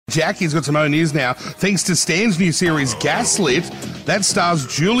Jackie's got some own news now. Thanks to Stan's new series, Gaslit, that stars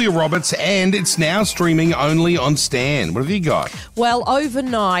Julia Roberts, and it's now streaming only on Stan. What have you got? Well,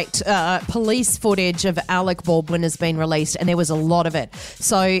 overnight, police footage of Alec Baldwin has been released, and there was a lot of it.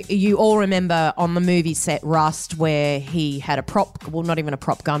 So you all remember on the movie set Rust, where he had a not even a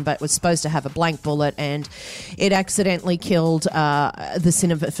prop gun, but was supposed to have a blank bullet, and it accidentally killed the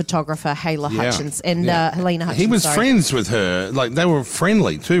cinema photographer Helena Hutchins. He was friends with her. Like, they were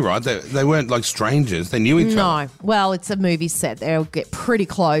friendly too, right? They weren't like strangers. They knew each other. No. Well, it's a movie set. They'll get pretty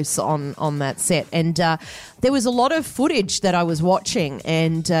close on that set. And there was a lot of footage that I was watching,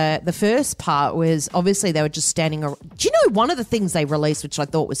 and the first part was obviously they were just standing around. Do you know one of the things they released, which I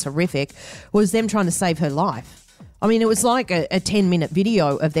thought was horrific, was them trying to save her life? I mean, it was like a 10-minute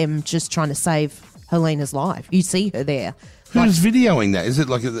video of them just trying to save Helena's life. You see her there. Who's videoing that? Is it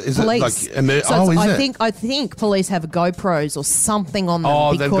like police? I think police have GoPros or something on them.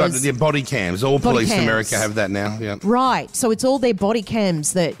 Oh, they've got their body cams. All police in America have that now. Yeah. Right. So it's all their body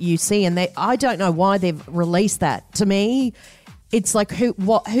cams that you see, and I don't know why they've released that. To me, it's like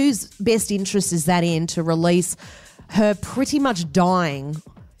whose best interest is that in to release her pretty much dying,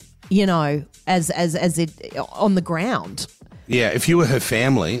 you know, as it on the ground. Yeah, if you were her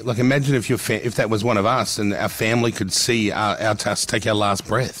family, like imagine if if that was one of us and our family could see us take our last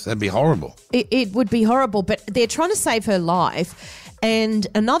breath. That'd be horrible. It would be horrible, but they're trying to save her life. And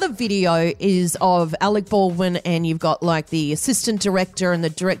another video is of Alec Baldwin, and you've got like the assistant director and the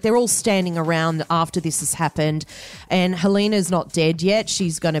director. They're all standing around after this has happened, and Helena's not dead yet.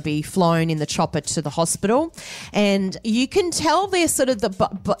 She's going to be flown in the chopper to the hospital, and you can tell they're sort of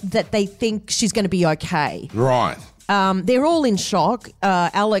that they think she's going to be okay. Right. They're all in shock.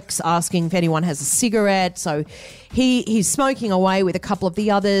 Alex asking if anyone has a cigarette. So he's smoking away with a couple of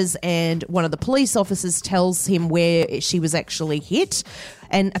the others, and one of the police officers tells him where she was actually hit.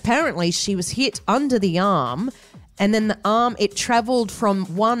 And apparently she was hit under the arm, and then the arm, it travelled from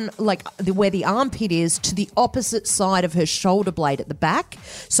where the armpit is to the opposite side of her shoulder blade at the back.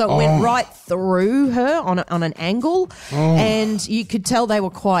 So it went right through her on an angle. And you could tell they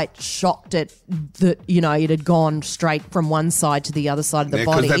were quite shocked at that, you know, it had gone straight from one side to the other side of the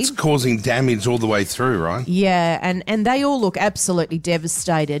body. Because that's causing damage all the way through, right? Yeah, and they all look absolutely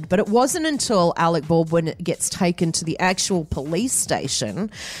devastated. But it wasn't until Alec Baldwin gets taken to the actual police station,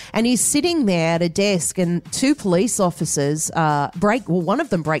 and he's sitting there at a desk, and two police officers one of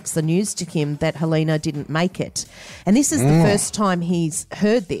them breaks the news to him that Helena didn't make it. And this is the first time he's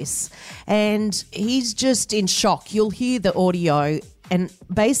heard this, and he's just in shock. You'll hear the audio, and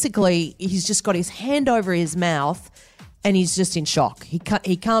basically he's just got his hand over his mouth, and he's just in shock. He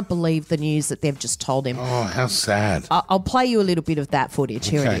can't believe the news that they've just told him. Oh, how sad. I'll play you a little bit of that footage.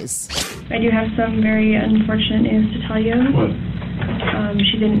 Here it is. I do have some very unfortunate news to tell you. What?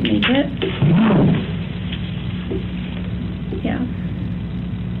 She didn't make it. Yeah.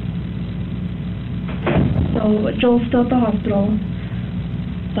 So Joel's still at the hospital,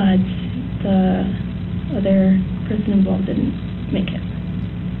 but the other person involved didn't make it.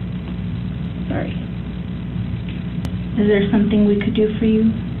 Sorry. Is there something we could do for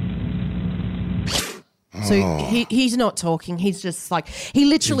you? So he's not talking. He's just like, he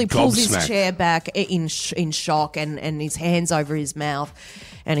literally pulls his chair back in shock, and his hands over his mouth,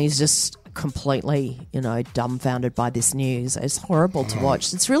 and he's just completely, you know, dumbfounded by this news. It's horrible to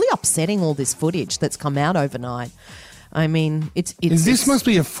watch. It's really upsetting, all this footage that's come out overnight. I mean, this must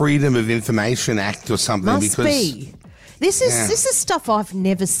be a Freedom of Information Act or something. Must be. This is stuff I've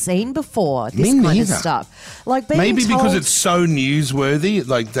never seen before. This Me kind neither. of stuff. Like maybe because it's so newsworthy.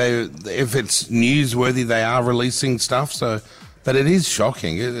 Like if it's newsworthy, they are releasing stuff. So. But it is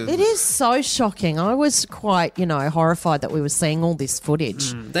shocking. It is so shocking. I was quite, you know, horrified that we were seeing all this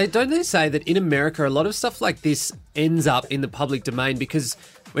footage. They say that in America, a lot of stuff like this ends up in the public domain because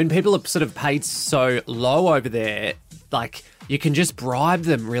when people are sort of paid so low over there, like you can just bribe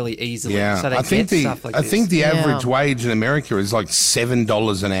them really easily. Yeah, so they I think the average wage in America is like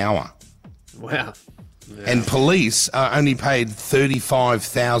 $7 an hour. Wow. Yeah. And police are only paid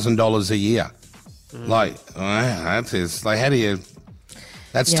 $35,000 a year. Like, that is like, how do you?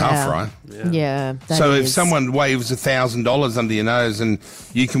 That's tough, right? Yeah. So if someone waves $1,000 under your nose, and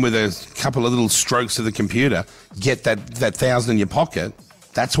you can, with a couple of little strokes of the computer, get that $1,000 in your pocket,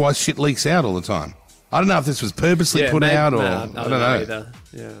 that's why shit leaks out all the time. I don't know if this was purposely put out or I don't know. Either.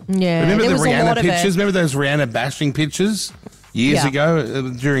 Yeah. Remember the Rihanna pictures? Remember those Rihanna bashing pictures years ago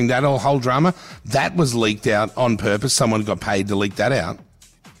during that whole drama? That was leaked out on purpose. Someone got paid to leak that out.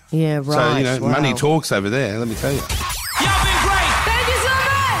 Yeah, right. So, you know, money talks over there, let me tell you. Y'all been great. Thank you so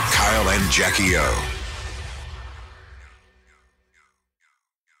much. Kyle and Jackie O.